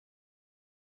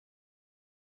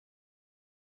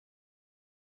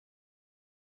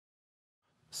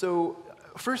So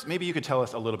first, maybe you could tell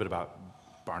us a little bit about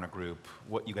Barna Group,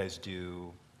 what you guys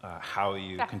do, how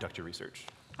you conduct your research.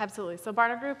 Absolutely. So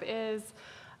Barna Group is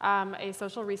a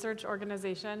social research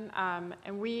organization,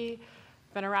 and we've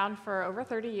been around for over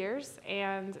 30 years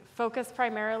and focus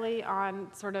primarily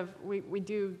on we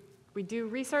do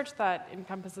research that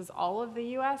encompasses all of the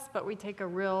U.S., but we take a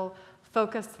real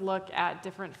focused look at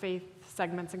different faith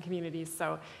segments and communities.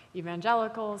 So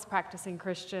evangelicals, practicing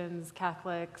Christians,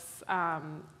 Catholics,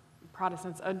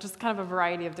 Protestants, just kind of a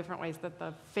variety of different ways that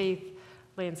the faith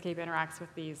landscape interacts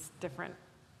with these different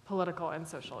political and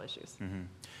social issues. Mm-hmm.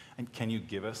 And can you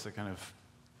give us a kind of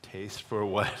taste for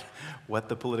what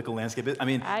the political landscape is? I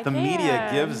mean, the media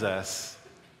gives us,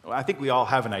 well, I think we all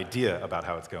have an idea about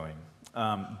how it's going,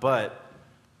 but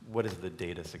what does the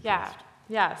data suggest?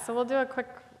 Yeah. So we'll do a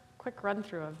quick run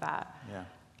through of that.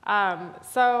 Yeah.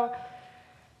 So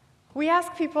we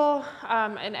ask people,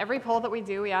 in every poll that we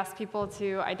do, we ask people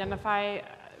to identify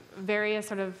various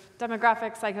sort of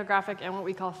demographic, psychographic, and what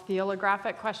we call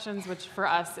theolographic questions, which for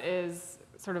us is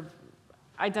sort of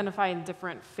identifying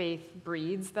different faith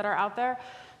breeds that are out there.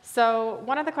 So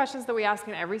one of the questions that we ask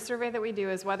in every survey that we do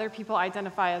is whether people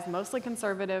identify as mostly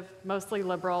conservative, mostly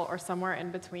liberal, or somewhere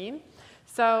in between.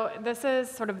 So this is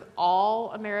sort of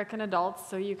all American adults,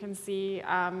 so you can see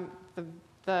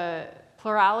the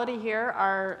plurality here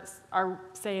are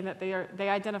saying that they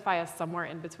identify as somewhere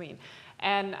in between.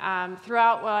 And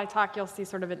throughout while I talk, you'll see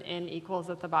sort of an N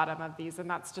equals at the bottom of these, and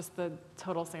that's just the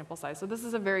total sample size. So this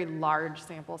is a very large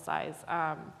sample size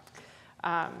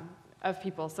of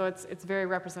people. So it's very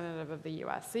representative of the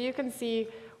U.S. So you can see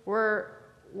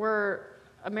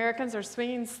Americans are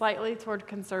swinging slightly toward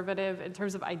conservative in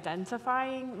terms of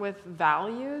identifying with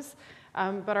values,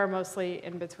 but are mostly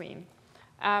in between.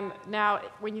 Now,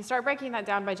 when you start breaking that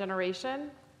down by generation,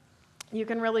 you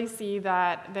can really see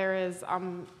that there is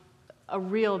a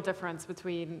real difference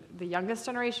between the youngest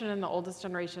generation and the oldest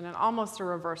generation, and almost a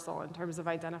reversal in terms of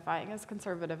identifying as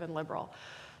conservative and liberal.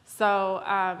 So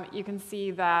you can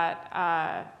see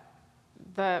that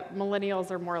the millennials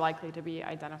are more likely to be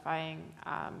identifying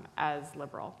as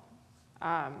liberal.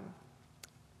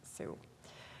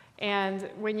 And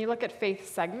when you look at faith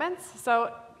segments,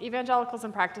 so evangelicals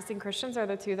and practicing Christians are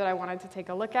the two that I wanted to take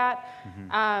a look at.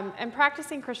 Mm-hmm. And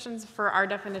practicing Christians, for our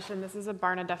definition, this is a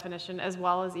Barna definition, as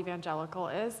well as evangelical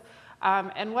is.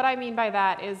 And what I mean by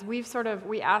that is we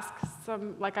ask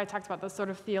some, like I talked about, those sort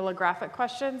of theolographic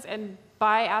questions, and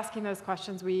by asking those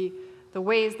questions, the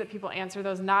ways that people answer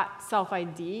those, not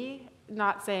self-ID,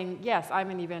 not saying, yes, I'm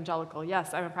an evangelical,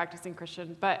 yes, I'm a practicing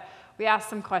Christian, but we ask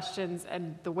some questions,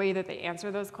 and the way that they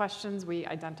answer those questions, we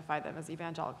identify them as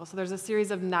evangelical. So there's a series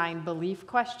of 9 belief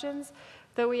questions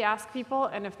that we ask people,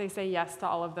 and if they say yes to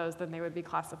all of those, then they would be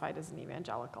classified as an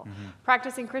evangelical. Mm-hmm.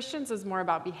 Practicing Christians is more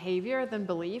about behavior than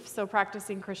belief. So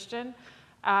practicing Christian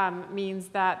means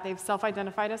that they've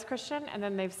self-identified as Christian, and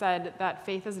then they've said that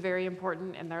faith is very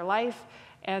important in their life,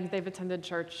 and they've attended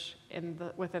church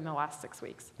within the last 6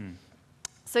 weeks. Mm.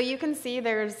 So you can see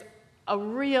there's a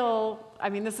real,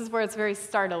 this is where it's very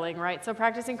startling, right? So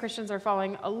practicing Christians are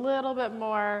falling a little bit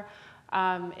more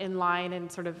in line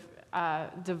and sort of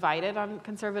divided on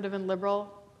conservative and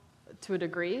liberal to a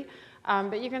degree.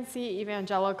 But you can see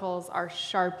evangelicals are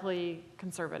sharply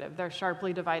conservative. They're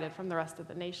sharply divided from the rest of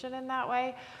the nation in that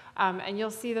way. And you'll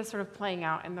see this sort of playing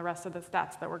out in the rest of the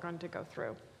stats that we're going to go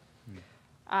through.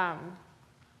 Now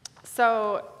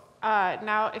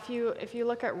if you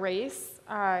look at race,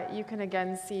 you can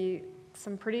again see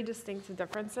some pretty distinct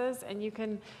differences, and you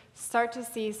can start to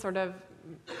see sort of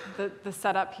the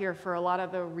setup here for a lot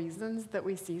of the reasons that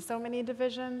we see so many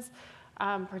divisions,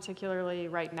 particularly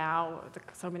right now,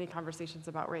 so many conversations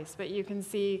about race. But you can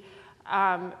see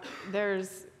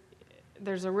there's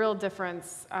a real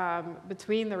difference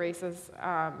between the races.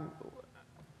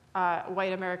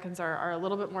 White Americans are a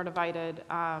little bit more divided,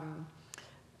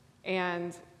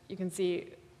 and you can see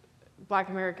Black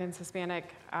Americans,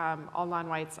 Hispanic, all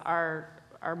non-whites are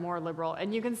more liberal.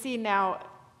 And you can see now,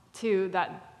 too,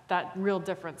 that real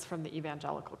difference from the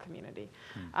evangelical community.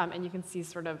 And you can see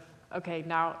sort of, okay,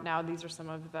 now these are some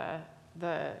of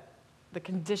the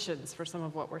conditions for some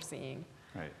of what we're seeing.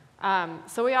 Right.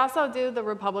 So we also do the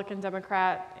Republican,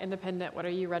 Democrat, Independent, what are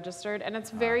you registered? And it's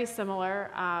very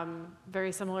similar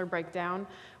breakdown.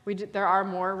 There are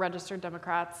more registered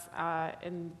Democrats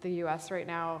in the U.S. right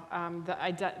now.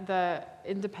 The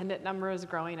independent number is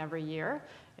growing every year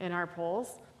in our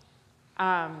polls.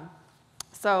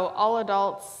 So all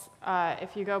adults,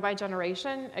 if you go by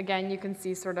generation, again, you can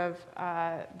see sort of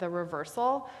the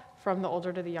reversal from the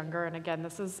older to the younger. And again,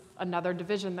 this is another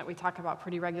division that we talk about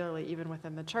pretty regularly, even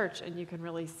within the church. And you can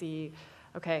really see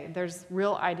okay, there's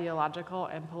real ideological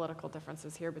and political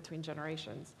differences here between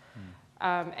generations.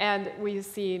 And we've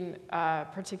seen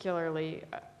particularly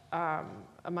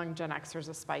among Gen Xers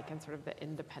a spike in sort of the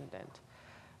independent.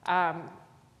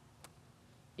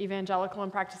 Evangelical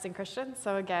and practicing Christians,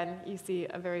 so again, you see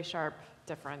a very sharp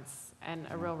difference and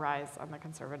a real rise on the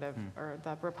conservative or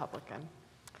the Republican.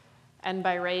 And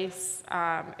by race,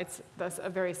 that's a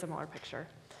very similar picture.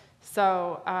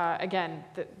 So again,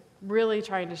 really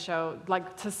trying to show,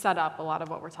 like, to set up a lot of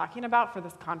what we're talking about for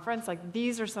this conference. Like,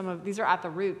 these are at the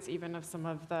roots even of some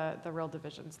of the real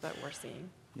divisions that we're seeing.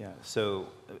 Yeah, so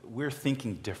we're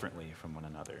thinking differently from one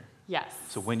another. Yes.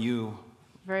 So when you...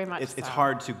 Very much It's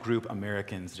hard to group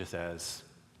Americans just as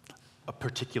a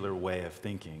particular way of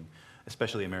thinking,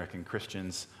 especially American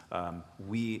Christians.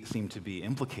 We seem to be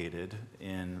implicated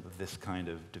in this kind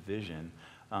of division.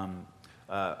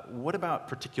 What about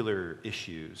particular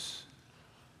issues?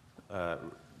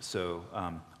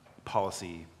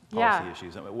 Policy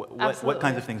issues. What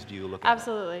kinds of things do you look at?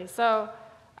 Absolutely. So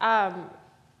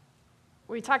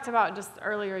we talked about just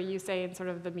earlier, you saying sort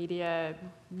of the media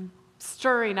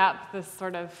stirring up this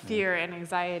sort of fear and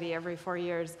anxiety every 4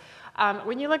 years.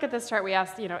 When you look at this chart, we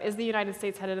asked, is the United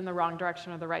States headed in the wrong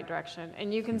direction or the right direction?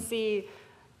 And you can see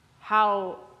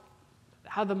how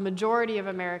the majority of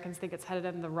Americans think it's headed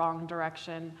in the wrong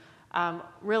direction.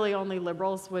 Really only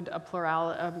liberals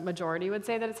a majority would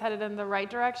say that it's headed in the right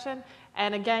direction.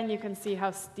 And again, you can see how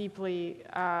steeply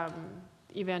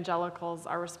evangelicals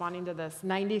are responding to this.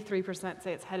 93%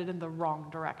 say it's headed in the wrong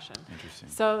direction. Interesting.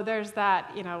 So there's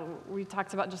that, we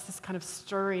talked about just this kind of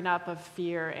stirring up of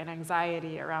fear and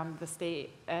anxiety around the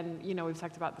state. And, we've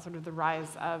talked about sort of the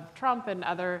rise of Trump and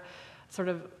other sort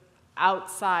of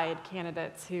outside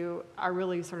candidates who are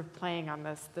really sort of playing on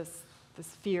this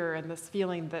fear and this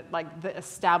feeling that, like, the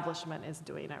establishment is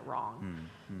doing it wrong.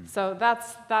 So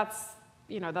that's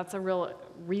a real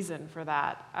reason for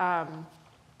that.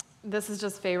 This is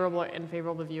just in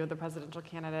favorable view of the presidential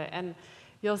candidate, and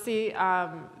you'll see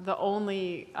the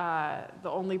only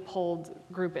polled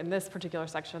group in this particular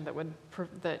section that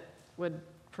would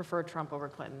prefer Trump over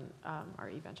Clinton are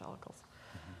evangelicals.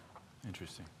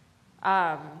 Interesting.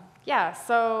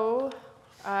 So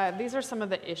these are some of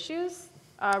the issues: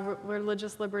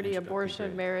 religious liberty,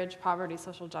 abortion, marriage, poverty,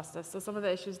 social justice. So some of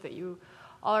the issues that you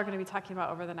all are going to be talking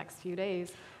about over the next few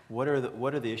days. What are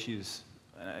the issues?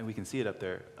 And we can see it up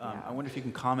there. I wonder if you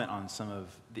can comment on some of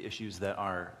the issues that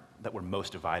we're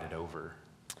most divided over.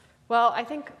 Well, I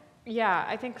think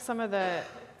some of the,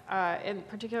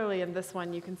 particularly in this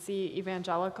one, you can see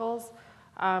evangelicals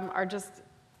are just,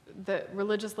 the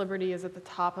religious liberty is at the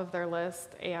top of their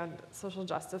list, and social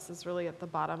justice is really at the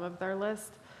bottom of their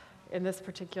list in this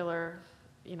particular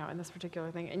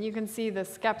thing. And you can see the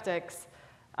skeptics,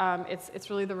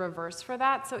 it's really the reverse for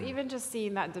that. So even just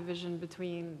seeing that division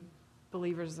between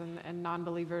believers and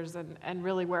non-believers, and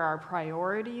really where our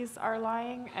priorities are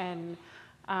lying, and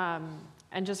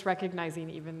just recognizing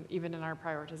even in our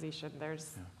prioritization,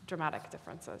 there's dramatic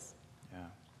differences.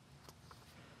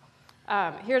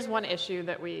 Here's one issue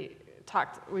that we've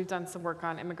done some work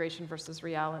on: immigration versus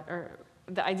reality, or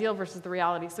the ideal versus the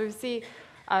reality. So we see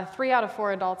 3 out of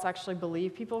 4 adults actually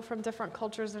believe people from different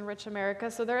cultures enrich America.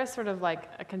 So there is sort of like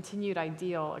a continued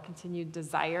ideal, a continued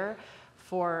desire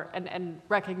for, and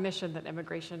recognition that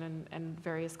immigration and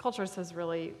various cultures has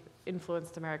really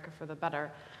influenced America for the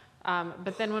better.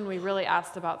 But then when we really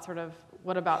asked about sort of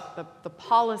what about the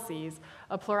policies,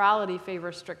 a plurality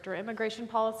favors stricter immigration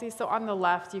policies. So on the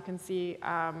left, you can see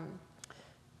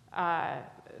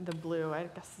the blue, I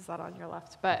guess, is that on your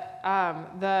left? But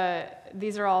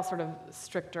these are all sort of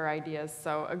stricter ideas.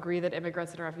 So agree that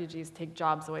immigrants and refugees take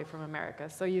jobs away from America.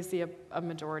 So you see a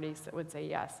majority that would say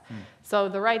yes. So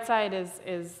the right side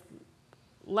is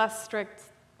less strict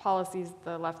policies,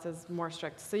 the left is more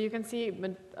strict. So you can see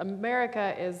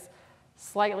America is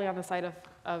slightly on the side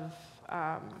of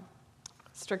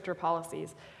stricter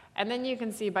policies. And then you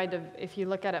can see if you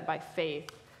look at it by faith,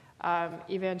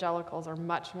 evangelicals are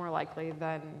much more likely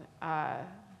than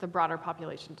the broader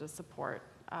population to support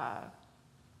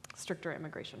stricter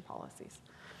immigration policies.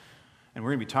 And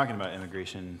we're going to be talking about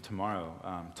immigration tomorrow.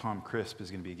 Tom Crisp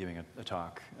is going to be giving a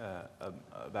talk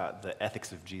about the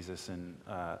ethics of Jesus and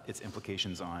its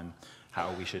implications on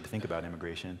how we should think about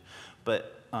immigration.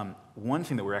 But one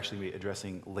thing that we're actually going to be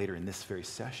addressing later in this very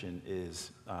session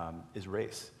is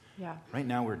race. Yeah. Right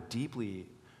now we're deeply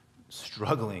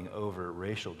struggling over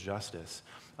racial justice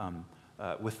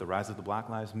with the rise of the Black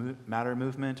Lives Matter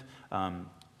movement,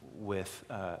 with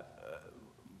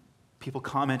people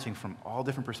commenting from all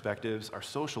different perspectives. Our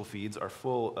social feeds are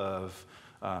full of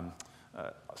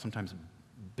sometimes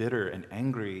bitter and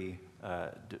angry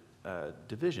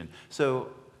division. So,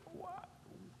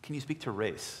 can you speak to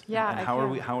race? Yeah, and how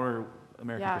are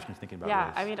American Christians thinking about race?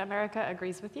 Yeah, I mean, America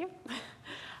agrees with you.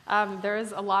 There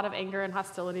is a lot of anger and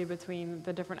hostility between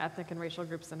the different ethnic and racial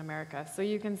groups in America. So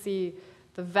you can see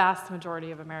the vast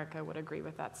majority of America would agree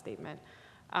with that statement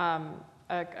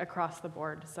across the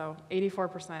board. So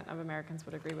 84% of Americans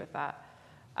would agree with that.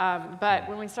 But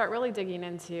when we start really digging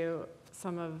into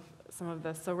some of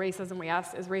this, so racism, we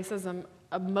asked, is racism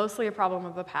mostly a problem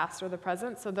of the past or the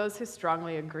present? So those who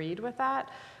strongly agreed with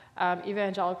that,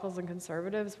 evangelicals and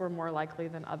conservatives were more likely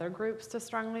than other groups to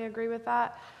strongly agree with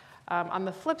that. On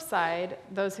the flip side,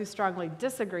 those who strongly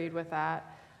disagreed with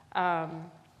that,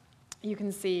 you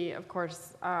can see, of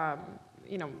course,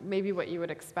 maybe what you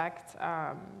would expect.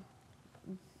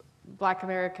 Black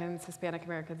Americans, Hispanic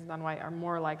Americans, non-white are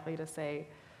more likely to say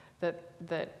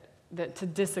that to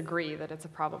disagree that it's a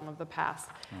problem of the past.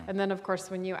 And then, of course,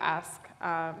 when you ask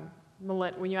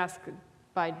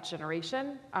by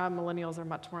generation, millennials are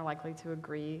much more likely to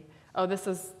agree. Oh, this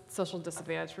is social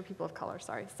disadvantage for people of color,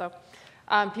 sorry. So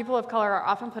people of color are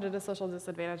often put at a social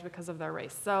disadvantage because of their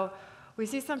race. So we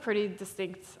see some pretty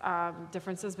distinct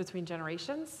differences between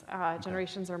generations.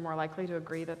 Generations are more likely to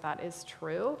agree that that is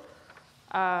true.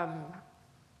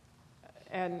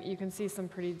 And you can see some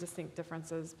pretty distinct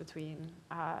differences between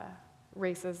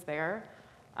races there.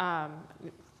 And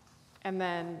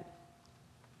then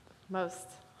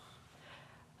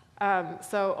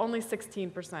so only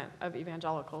 16% of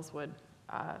evangelicals would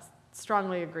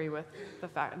strongly agree with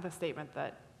the statement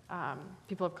that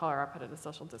people of color are put at a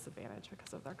social disadvantage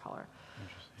because of their color.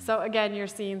 So again, you're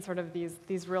seeing sort of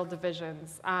these real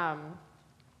divisions.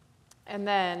 And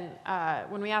then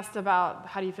when we asked about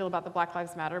how do you feel about the Black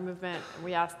Lives Matter movement,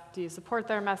 we asked, do you support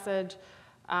their message,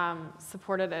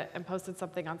 supported it and posted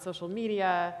something on social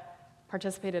media,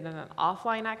 participated in an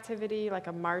offline activity like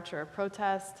a march or a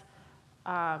protest.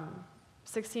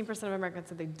 16% of Americans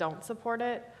said they don't support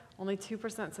it. Only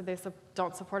 2% said they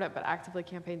don't support it but actively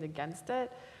campaigned against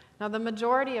it. Now, the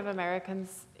majority of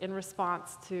Americans, in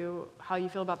response to how you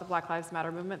feel about the Black Lives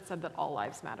Matter movement, said that all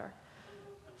lives matter.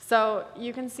 So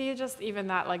you can see just even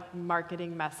that like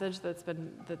marketing message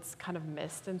that's kind of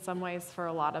missed in some ways for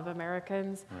a lot of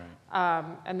Americans. Right.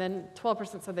 And then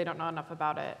 12% said they don't know enough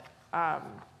about it.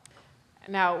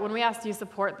 Now, when we asked, do you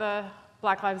support the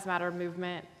Black Lives Matter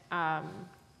movement? So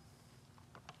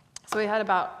we had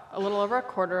about a little over a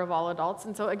quarter of all adults.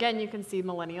 And so again, you can see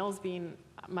millennials being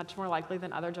much more likely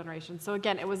than other generations. So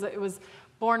again, it was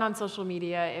born on social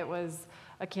media. It was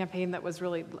a campaign that was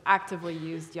really actively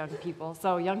used young people.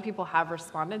 So young people have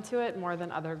responded to it more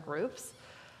than other groups.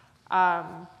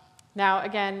 Now,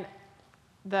 again,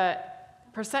 the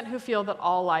percent who feel that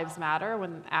all lives matter,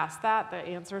 when asked that, the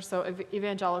answer, so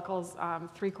evangelicals,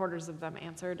 3/4 of them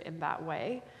answered in that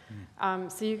way.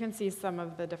 So you can see some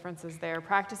of the differences there.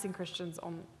 Practicing Christians,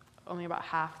 only about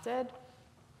half did.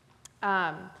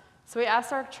 So we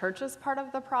asked, our church as part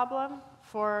of the problem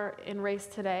in race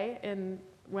today,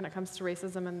 when it comes to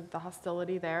racism and the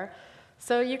hostility there.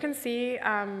 So you can see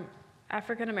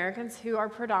African Americans who are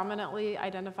predominantly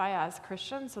identify as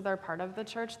Christians, so they're part of the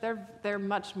church, they're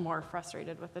much more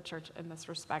frustrated with the church in this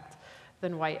respect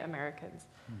than white Americans.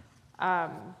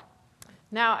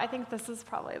 Now, I think this is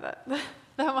probably the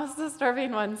most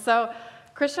disturbing one. So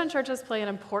Christian churches play an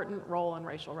important role in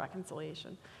racial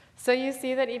reconciliation. So you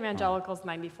see that evangelicals,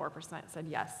 94% said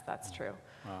yes, that's true.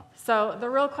 Wow. So the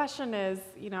real question is,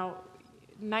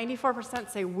 94%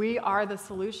 say we are the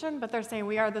solution, but they're saying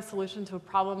we are the solution to a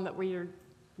problem that we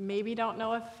maybe don't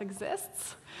know if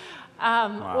exists,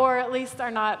 or at least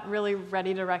are not really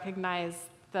ready to recognize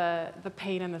the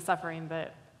pain and the suffering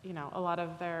that a lot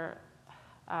of their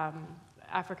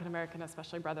African American,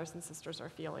 especially brothers and sisters, are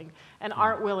feeling, and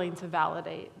aren't willing to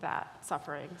validate that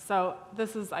suffering. So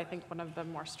this is, I think, one of the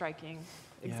more striking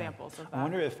examples of that. I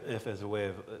wonder if as a way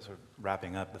of sort of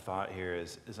wrapping up the thought here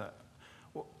is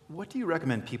what do you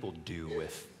recommend people do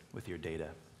with your data?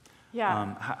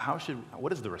 Yeah.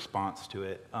 What is the response to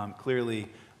it? Clearly,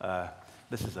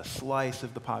 this is a slice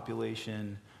of the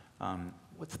population.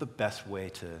 What's the best way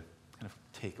to kind of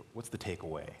what's the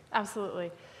takeaway?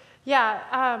 Absolutely.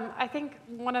 Yeah, I think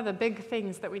one of the big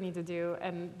things that we need to do,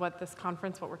 and what this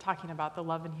conference, what we're talking about, the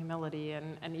love and humility,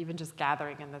 and even just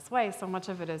gathering in this way, so much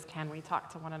of it is, can we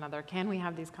talk to one another? Can we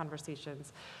have these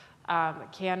conversations?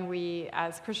 Can we,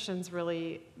 as Christians,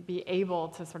 really be able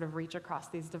to sort of reach across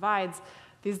these divides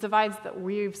that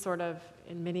we've sort of,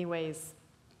 in many ways,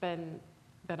 been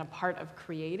a part of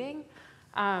creating?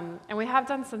 And we have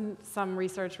done some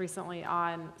research recently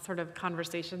on sort of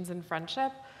conversations and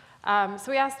friendship. So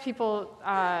we asked people,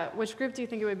 which group do you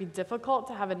think it would be difficult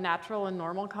to have a natural and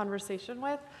normal conversation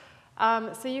with?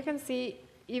 So you can see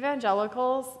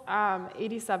evangelicals,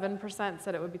 87%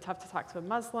 said it would be tough to talk to a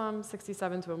Muslim,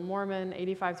 67% to a Mormon,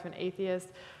 85% to an atheist,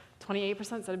 28%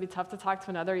 said it'd be tough to talk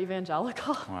to another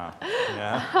evangelical. Wow.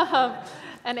 Yeah.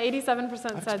 And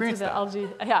 87% said to the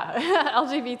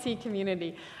LGBT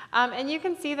community. And you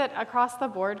can see that across the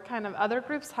board, kind of other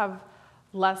groups have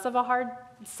less of a hard,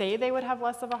 say they would have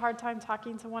less of a hard time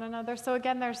talking to one another. So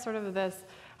again, there's sort of this,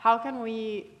 how can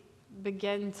we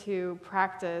begin to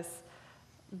practice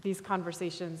these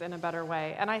conversations in a better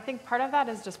way? And I think part of that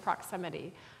is just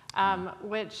proximity,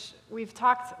 which we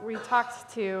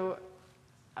talked to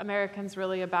Americans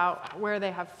really about where they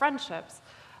have friendships,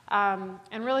 and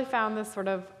really found this sort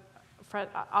of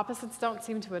opposites don't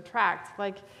seem to attract.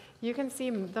 Like, you can see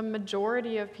the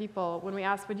majority of people, when we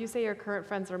ask, would you say your current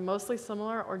friends are mostly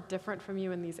similar or different from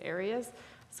you in these areas?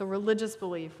 So religious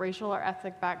belief, racial or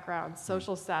ethnic background,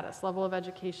 social status, level of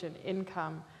education,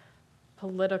 income,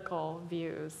 political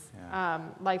views,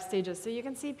 life stages. So you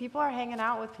can see people are hanging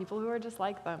out with people who are just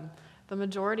like them. The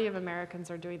majority of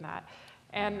Americans are doing that.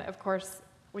 And of course,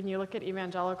 when you look at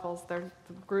evangelicals, they're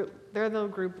the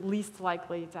group least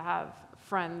likely to have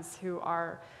friends who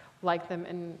are like them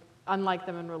and unlike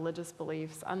them in religious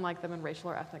beliefs, unlike them in racial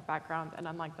or ethnic background, and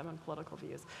unlike them in political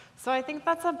views. So I think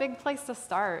that's a big place to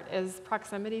start, is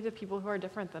proximity to people who are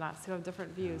different than us, who have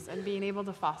different views, and being able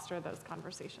to foster those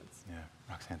conversations. Yeah,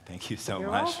 Roxanne, thank you so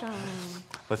You're much. welcome.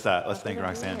 Let's thank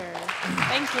Roxanne.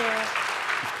 Thank you.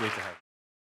 It's great to have you.